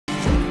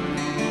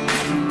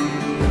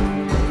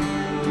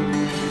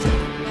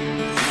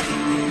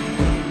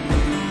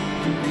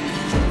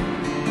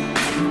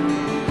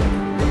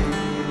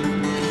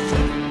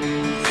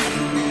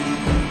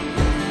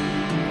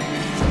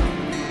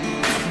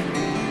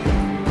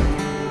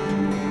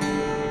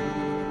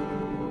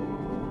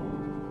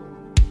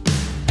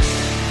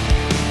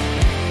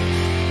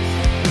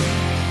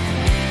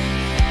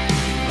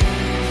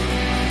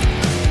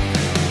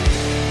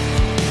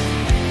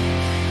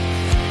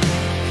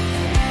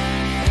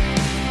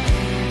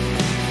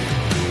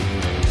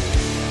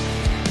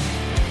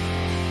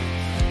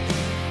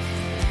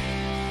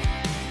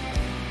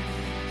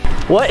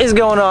What is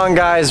going on,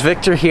 guys?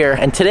 Victor here,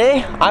 and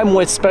today I'm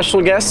with special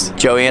guest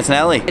Joey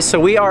Antonelli. So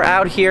we are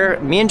out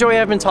here. Me and Joey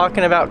have been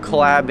talking about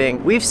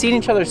collabing. We've seen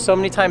each other so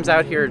many times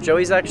out here.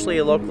 Joey's actually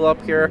a local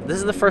up here. This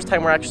is the first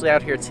time we're actually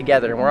out here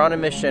together, and we're on a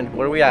mission.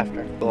 What are we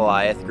after?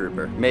 Goliath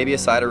Grouper. Maybe a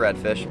side of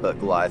redfish, but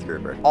Goliath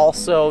Grouper.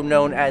 Also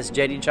known as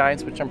Jetty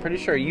giants, which I'm pretty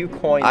sure you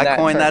coined that term. I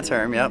coined that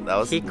term,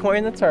 yep. He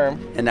coined the term.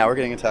 And now we're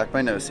getting attacked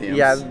by no-see-ums.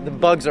 Yeah, the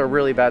bugs are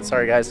really bad,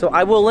 sorry guys. So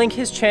I will link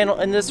his channel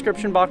in the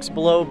description box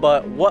below,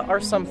 but what are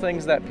some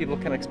things that people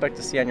can expect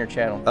to see on your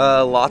channel?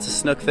 Lots of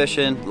snook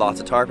fishing,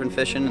 lots of tarpon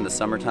fishing. In the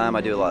summertime,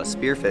 I do a lot of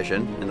spear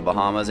fishing in the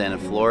Bahamas and in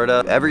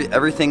Florida.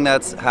 Everything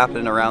that's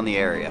happening around the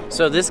area.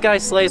 So this guy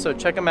slays, so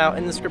check him out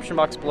in the description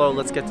box below.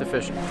 Let's get to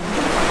fishing.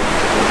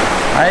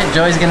 All right,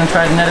 Joey's gonna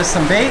try to net us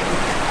some bait.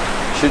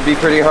 Should be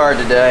pretty hard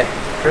today.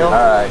 Really? All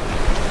right.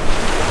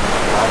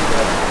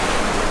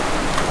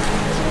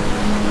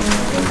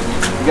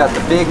 We got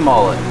the big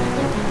mullet.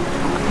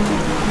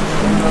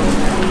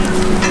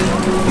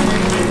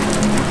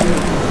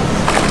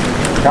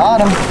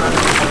 Got him.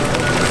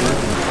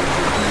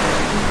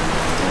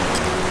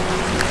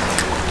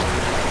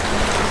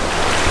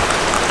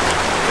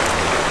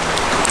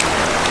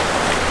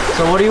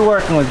 So what are you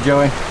working with,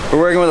 Joey? We're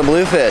working with a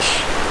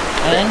bluefish.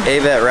 And? The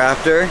Avet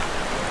Raptor,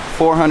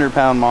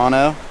 400-pound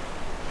mono.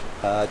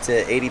 It's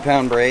an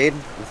 80-pound braid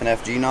with an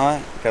FG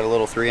knot. Got a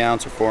little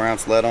 3-ounce or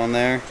 4-ounce lead on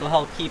there. So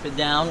help keep it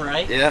down,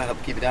 right? Yeah,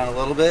 help keep it down a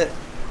little bit.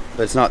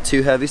 But it's not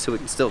too heavy, so we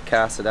can still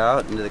cast it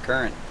out into the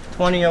current.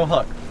 20-0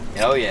 hook.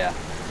 Oh yeah.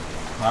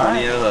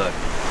 20-0 hook.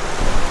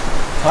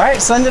 All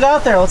right, send it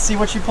out there. Let's see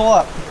what you pull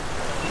up. All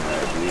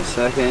right, give me a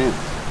second.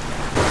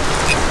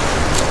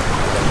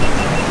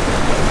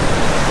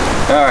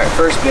 All right,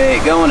 first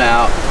bait going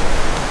out.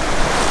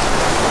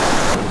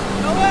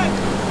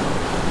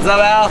 What's up,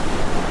 Al?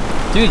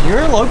 Dude, you're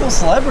a local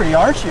celebrity,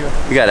 aren't you?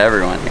 We got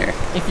everyone here.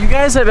 If you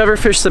guys have ever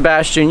fished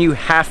Sebastian, you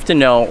have to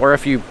know, or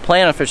if you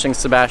plan on fishing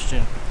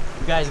Sebastian,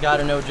 you guys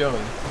gotta know Joey.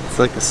 It's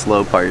like the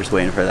slow part, you're just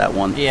waiting for that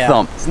one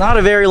thump. It's not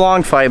a very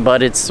long fight,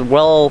 but it's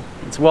well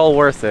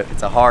worth it.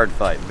 It's a hard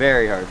fight,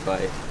 very hard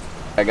fight.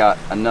 I got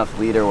enough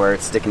leader where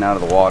it's sticking out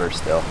of the water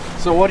still.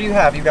 So what do you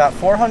have? You got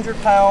 400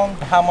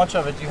 pound. How much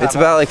of it do you have? It's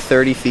about like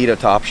 30 feet of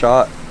top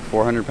shot,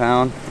 400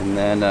 pound. And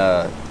then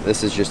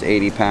this is just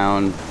 80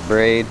 pound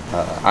braid.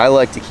 I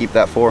like to keep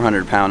that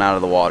 400 pound out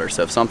of the water.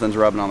 So if something's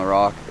rubbing on the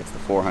rock, it's the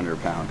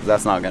 400 pound, because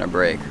that's not gonna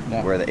break.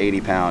 Yeah. Where the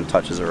 80 pound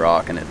touches a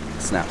rock and it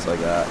snaps like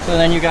that. So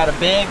then you got a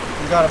big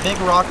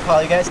rock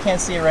pile. You guys can't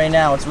see it right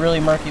now. It's really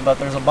murky, but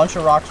there's a bunch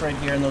of rocks right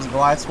here, and those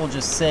Goliaths will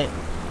just sit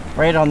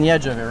right on the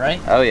edge of it,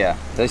 right? Oh yeah,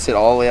 they sit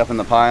all the way up in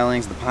the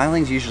pilings. The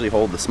pilings usually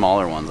hold the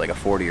smaller ones, like a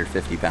 40 or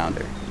 50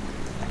 pounder.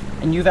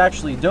 And you've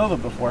actually dove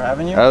it before,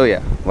 haven't you? Oh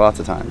yeah, lots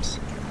of times.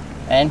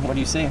 And what do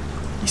you see?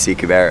 You see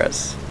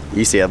cuberas.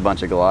 You see a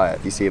bunch of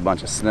Goliath. You see a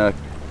bunch of snook,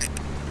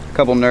 a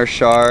couple nurse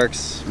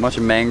sharks, a bunch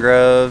of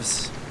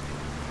mangroves.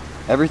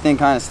 Everything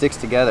kind of sticks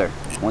together.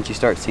 Once you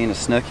start seeing a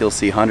snook, you'll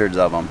see hundreds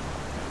of them.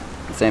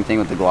 The same thing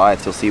with the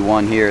Goliath. You'll see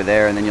one here or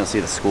there, and then you'll see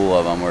the school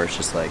of them where it's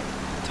just like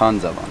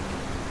tons of them.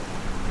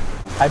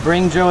 I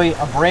bring Joey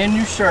a brand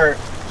new shirt.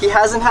 He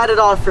hasn't had it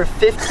on for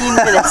 15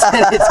 minutes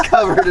and it's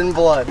covered in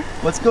blood.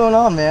 What's going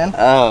on, man?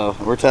 Oh,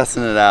 we're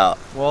testing it out.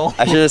 Well,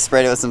 I should have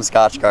sprayed it with some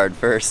Scotch Guard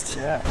first.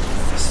 Yeah.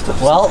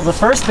 Well, the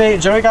first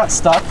bait, Joey got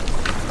stuck.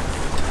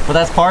 But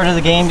that's part of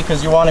the game,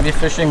 because you want to be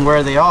fishing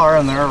where they are,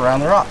 and they're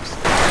around the rocks.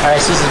 All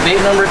right, so this is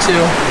bait number 2.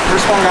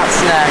 First one got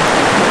snagged.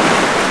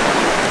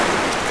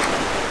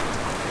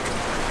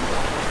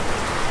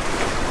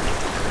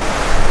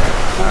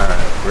 All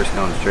right, we're just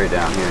going straight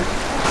down here.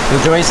 So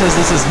Joey says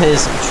this is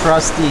his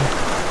trusty,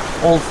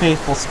 old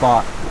faithful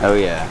spot. Oh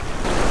yeah.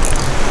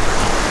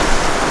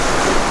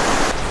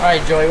 All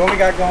right, Joey, what we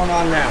got going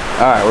on now?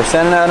 All right, we're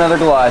sending out another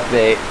Goliath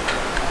bait.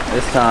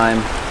 This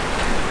time,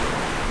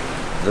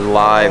 the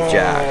live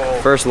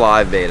jack. First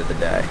live bait of the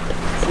day.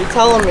 So you're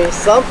telling me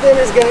something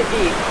is gonna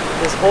eat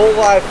this whole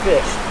live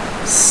fish?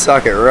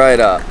 Suck it right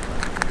up.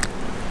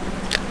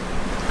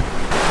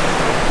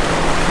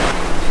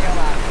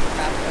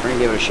 We're gonna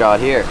give it a shot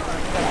here.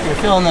 You're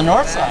feeling the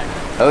north side.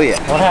 Oh yeah.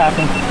 What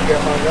happened?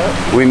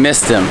 We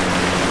missed him.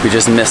 We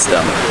just missed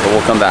him, but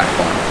we'll come back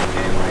for him.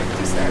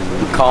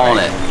 I'm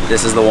calling it.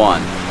 This is the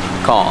one.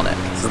 I'm calling it.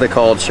 This is the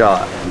cold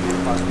shot.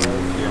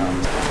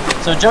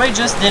 So Joey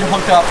just did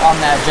hook up on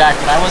that jack,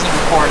 but I wasn't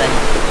recording.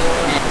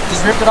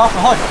 Just ripped it off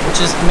the hook,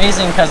 which is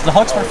amazing, because the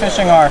hooks we're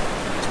fishing are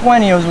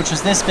 20s, which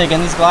is this big,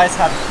 and these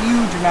Goliaths have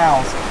huge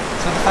mouths.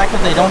 So the fact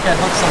that they don't get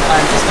hooked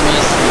sometimes just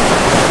amazes me.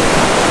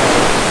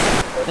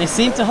 They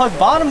seem to hook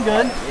bottom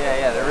good.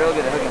 Yeah, they're real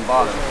good at hooking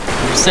bottom.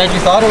 You said you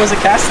thought it was a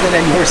casting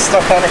and you were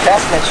stuck on a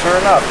casting, sure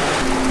enough.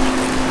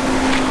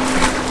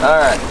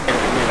 Alright.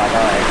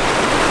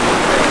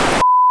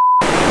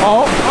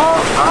 Oh.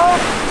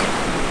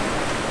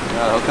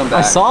 No, he'll come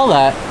back. I saw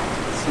that.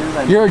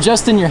 You're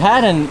adjusting your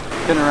hat and...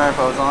 Couldn't remember if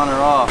I was on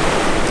or off.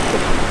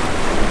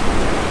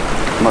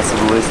 Must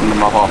have loosened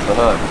them off the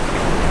hook.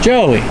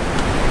 Joey.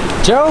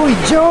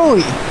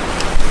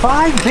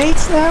 5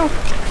 baits now?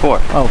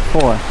 4. Oh,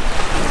 4.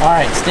 All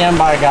right, stand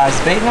by, guys.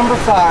 Bait number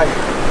 5.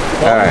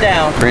 Going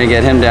down. We're gonna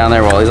get him down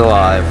there while he's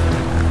alive.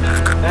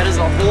 That is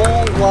a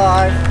whole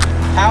live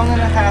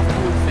 1.5-pound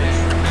bluefish.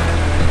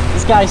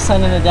 This guy's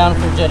sending it down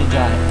for Jetty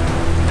Giant.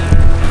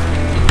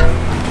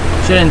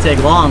 Shouldn't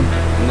take long.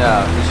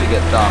 No, he should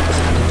get thumped.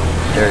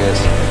 There he is.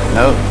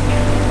 Nope.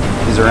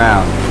 He's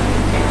around.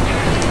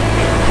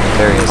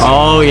 There he is.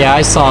 Oh yeah,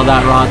 I saw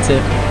that rod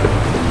tip.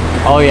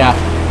 Oh yeah.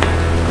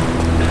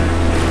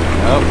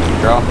 Nope,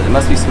 dropped it. It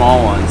must be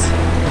small ones.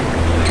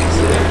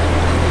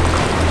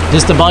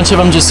 Just a bunch of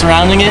them just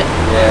surrounding it?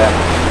 Yeah.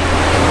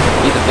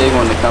 Need the big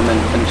one to come in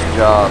and finish the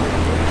job.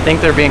 I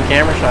think they're being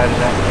camera shy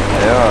today.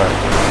 They are.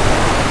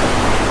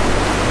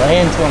 Lay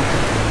into them.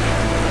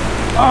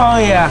 Oh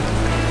yeah.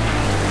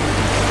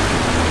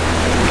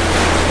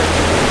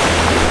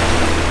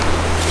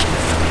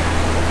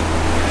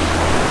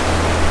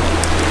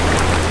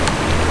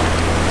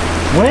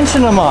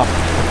 Winching them up.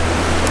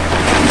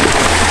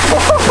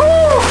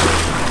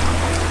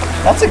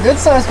 That's a good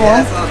sized one.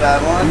 Yeah, that's not a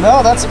bad one.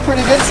 No, that's a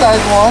pretty good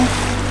sized one.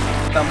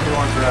 Thumpy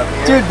ones are up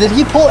here. Dude, did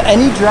he pull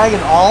any drag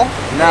at all?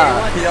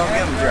 Nah, he don't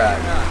give him drag.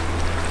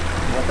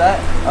 What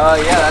that?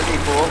 Yeah, that'd be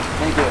cool.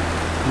 Thank you.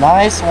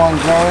 Nice one,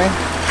 Joey.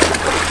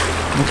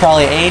 And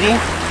probably 80?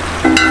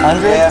 100?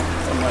 Yeah,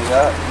 something like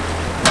that.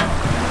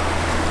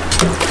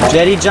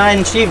 Jetty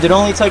Giant achieved. It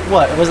only took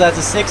what? Was that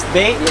the 6th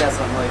bait? Yeah,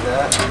 something like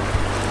that.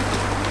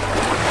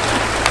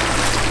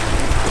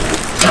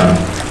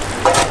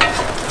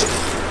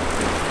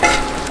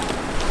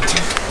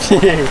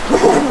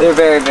 They're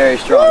very, very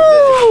strong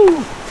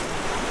fish.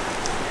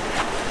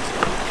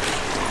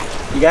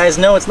 You guys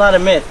know it's not a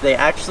myth. They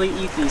actually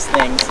eat these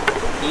things.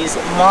 These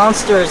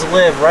monsters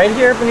live right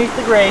here beneath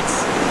the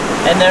grates,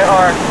 and there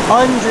are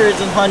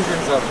hundreds and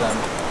hundreds of them.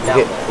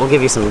 We'll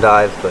give you some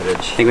dive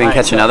footage. Think we can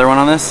catch another one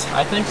on this?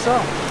 I think so.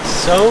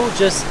 So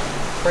just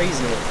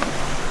crazy.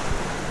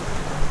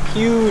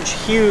 Huge,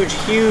 huge,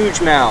 huge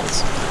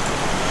mouths.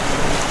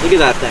 Look at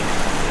that thing.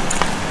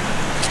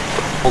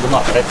 Hold them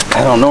up, right?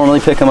 I don't normally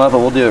pick them up, but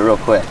we'll do it real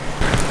quick.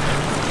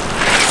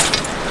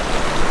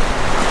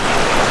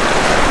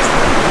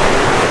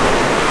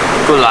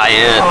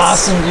 Goliath.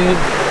 Awesome, dude.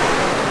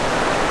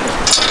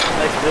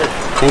 That's good.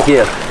 Thank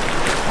you.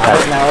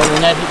 Alright, now over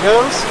the net he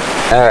goes.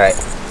 Alright.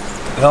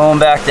 Going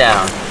back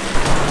down.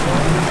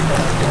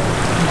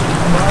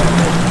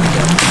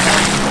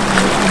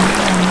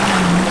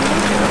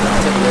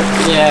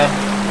 Yeah,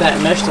 that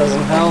mesh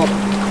doesn't help.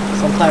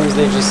 Sometimes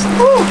they just...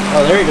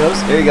 Oh, there he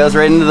goes. There he goes,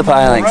 right into the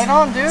pilings. Right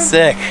on, dude.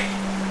 Sick.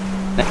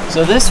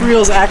 So this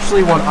reel is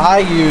actually what I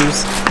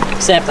use,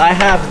 except I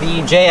have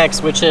the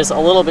JX, which is a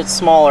little bit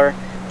smaller.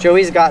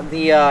 Joey's got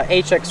the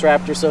HX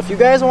Raptor. So if you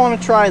guys want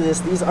to try this,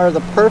 these are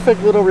the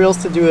perfect little reels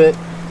to do it.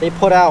 They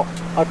put out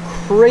a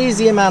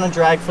crazy amount of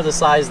drag for the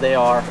size they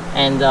are,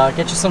 and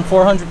get you some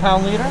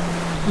 400-pound leader.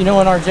 You know,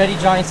 in our Jetty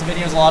Giants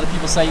videos, a lot of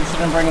people say you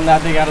shouldn't bring them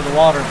that big out of the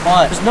water,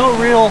 but there's no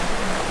real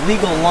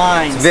legal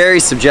lines. It's very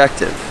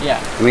subjective. Yeah.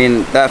 I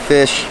mean, that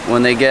fish,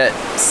 when they get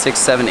 600,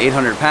 700,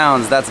 800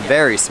 pounds, that's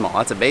very small.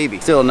 That's a baby.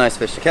 Still a nice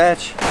fish to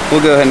catch.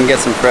 We'll go ahead and get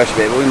some fresh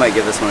bait, but we might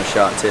give this one a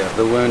shot too.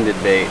 The wounded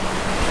bait.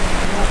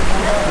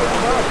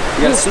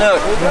 You got a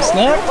snook. You got a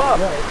snook?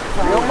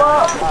 Reel him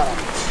up.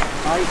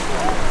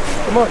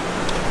 Come on.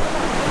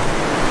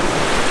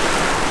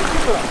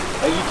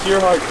 I eat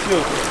your heart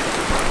too.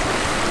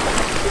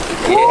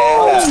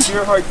 Yeah. Eat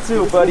your heart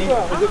too, buddy.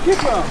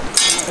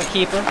 The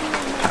keeper.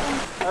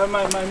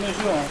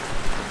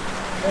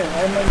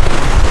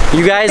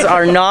 You guys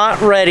are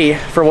not ready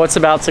for what's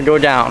about to go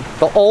down.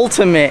 The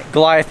ultimate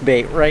Goliath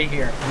bait right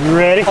here. You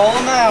ready? Pull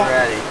them out.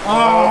 Ready.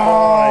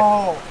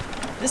 Oh!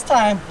 This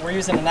time we're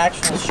using an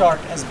actual shark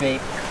as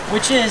bait,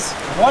 which is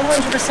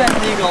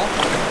 100% legal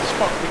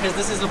because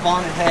this is a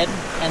Bonnet-head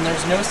and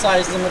there's no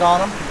size limit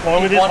on them.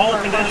 One with this whole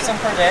person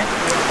per day.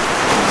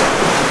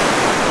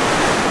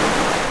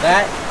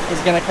 That is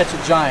gonna catch a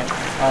giant.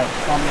 All right,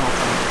 calm down.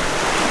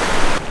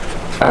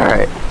 All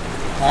right.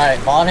 All right,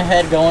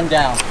 Bonnet-head going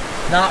down.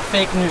 Not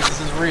fake news.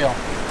 This is real.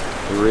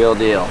 The real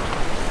deal.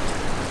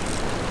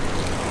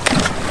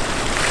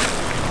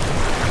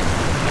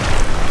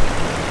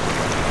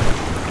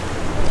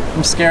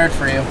 I'm scared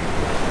for you.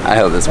 I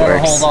hope this Better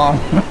works. hold on.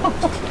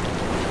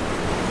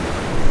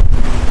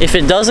 If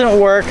it doesn't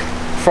work,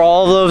 for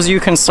all of those of you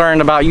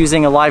concerned about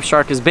using a live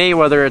shark as bait,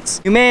 whether it's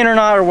humane or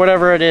not or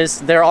whatever it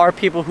is, there are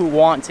people who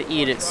want to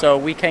eat it, so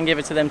we can give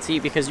it to them to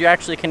eat because you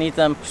actually can eat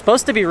them. They're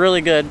supposed to be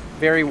really good,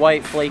 very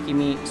white, flaky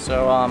meat.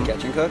 So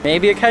Catch and cook?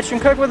 maybe a catch and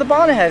cook with a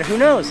Bonnet-head. Who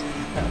knows? It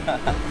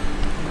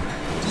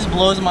just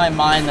blows my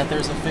mind that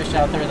there's a fish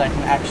out there that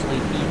can actually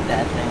eat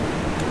that thing.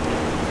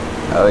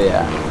 Oh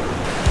yeah.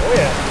 Oh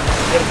yeah.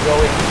 Get it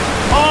going.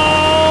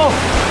 Oh!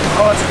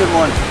 Oh, that's a good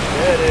one.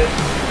 Yeah, it is.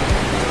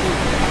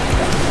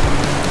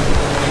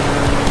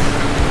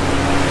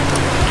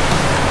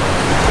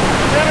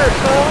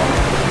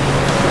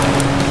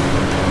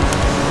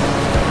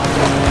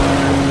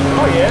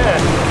 Oh yeah.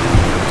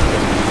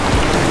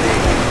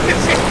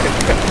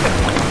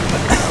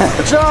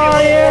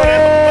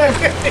 Giant!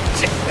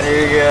 There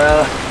you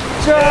go.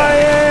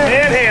 giant!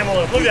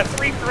 Manhandle him. Look at that,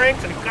 3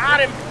 cranks and he got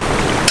him.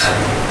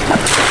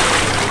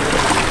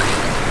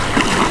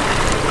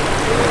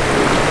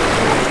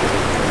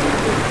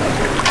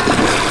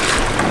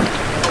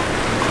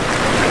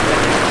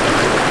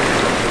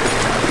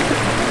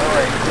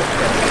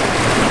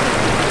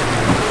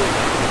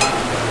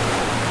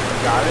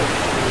 Got it?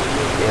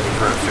 Yeah, the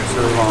ropes are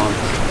so long.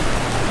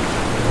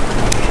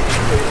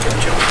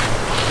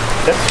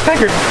 That's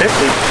bigger than 50.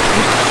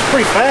 It's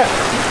pretty fast.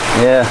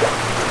 Yeah.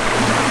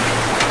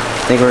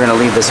 I think we're gonna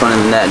leave this one in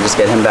the net and just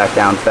get him back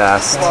down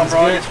fast. Come on, bro,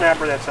 I get a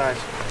snapper that size.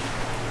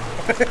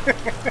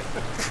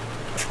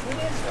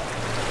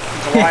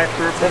 Goliath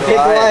Grouper. The big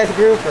Goliath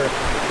Grouper.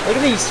 Look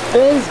at these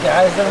fins,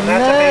 guys. They're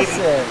That's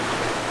massive.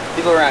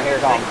 People around here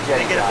call them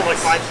Jetty. They get up to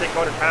like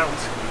 500-600 pounds.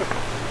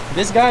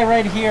 This guy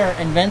right here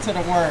invented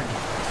a word.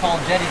 It's called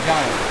Jetty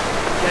Giant.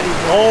 Jetty,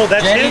 oh,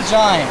 that's Jetty his?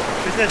 Giant.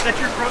 Is that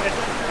your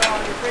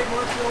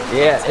trademark? Phil?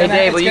 Yeah. Hey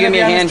Dave, will you give me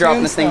a hand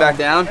dropping this thing back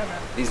tombstone. down?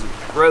 These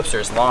ropes are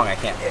as long, I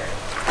can't.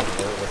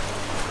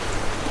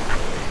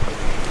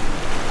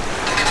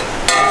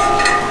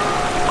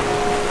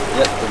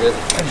 Yep, we're good.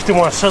 I just didn't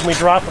want to suddenly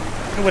drop him.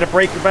 It would have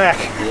break your back.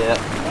 Yeah.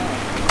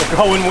 But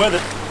going with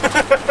it.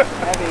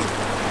 Heavy.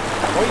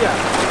 Oh yeah.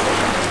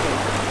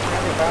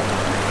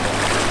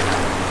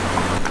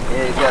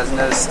 Yeah, he's got his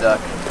nose stuck.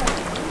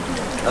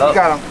 Oh, You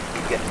got him.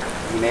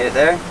 you made it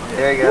there?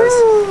 There he goes.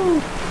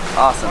 Woo!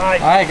 Awesome.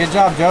 Nice. All right, good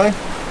job, Joey.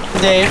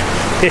 Dave.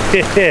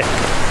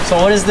 So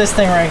what is this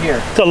thing right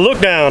here? It's a look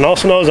down,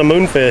 also known as a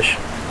moonfish.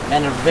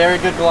 And a very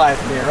good Goliath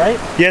bait, right?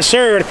 Yes,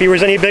 sir. If he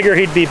was any bigger,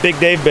 he'd be Big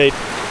Dave bait.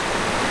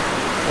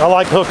 I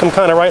like to hook them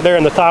kind of right there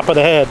in the top of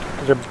the head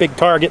because they're a big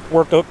target,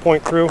 work the hook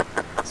point through.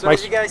 So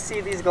as you guys see,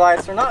 these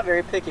Goliaths are not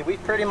very picky.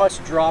 We've pretty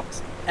much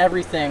dropped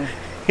everything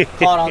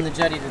caught on the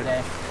jetty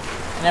today.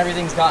 And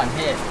everything's gotten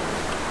hit.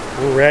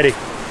 We're ready.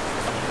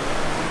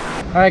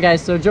 All right,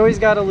 guys, so Joey's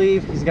got to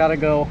leave. He's got to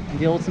go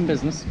deal with some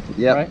business.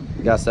 Yep,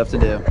 Right? got stuff to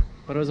do.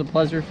 But it was a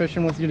pleasure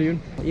fishing with you, dude.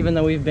 Even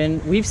though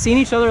we've seen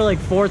each other like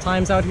 4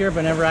 times out here,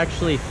 but never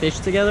actually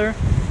fished together.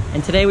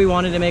 And today we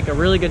wanted to make a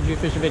really good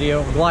Jewfish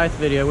video, a Goliath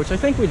video, which I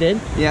think we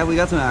did. Yeah, we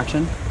got some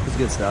action. It was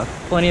good stuff.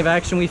 Plenty of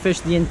action. We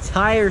fished the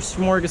entire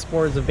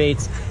smorgasbord of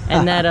baits,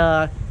 and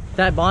that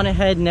bonnet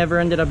head never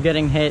ended up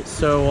getting hit,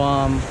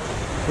 so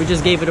we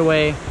just gave it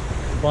away.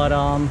 But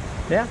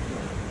yeah,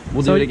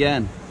 We'll do it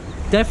again.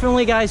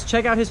 Definitely, guys,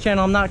 check out his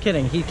channel. I'm not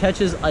kidding. He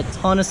catches a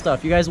ton of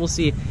stuff. You guys will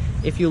see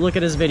if you look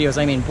at his videos.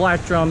 I mean,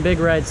 black drum, big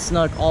red,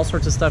 snook, all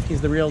sorts of stuff.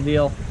 He's the real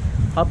deal.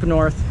 Up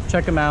north,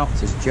 check him out.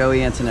 This is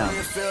Joey Antonelli.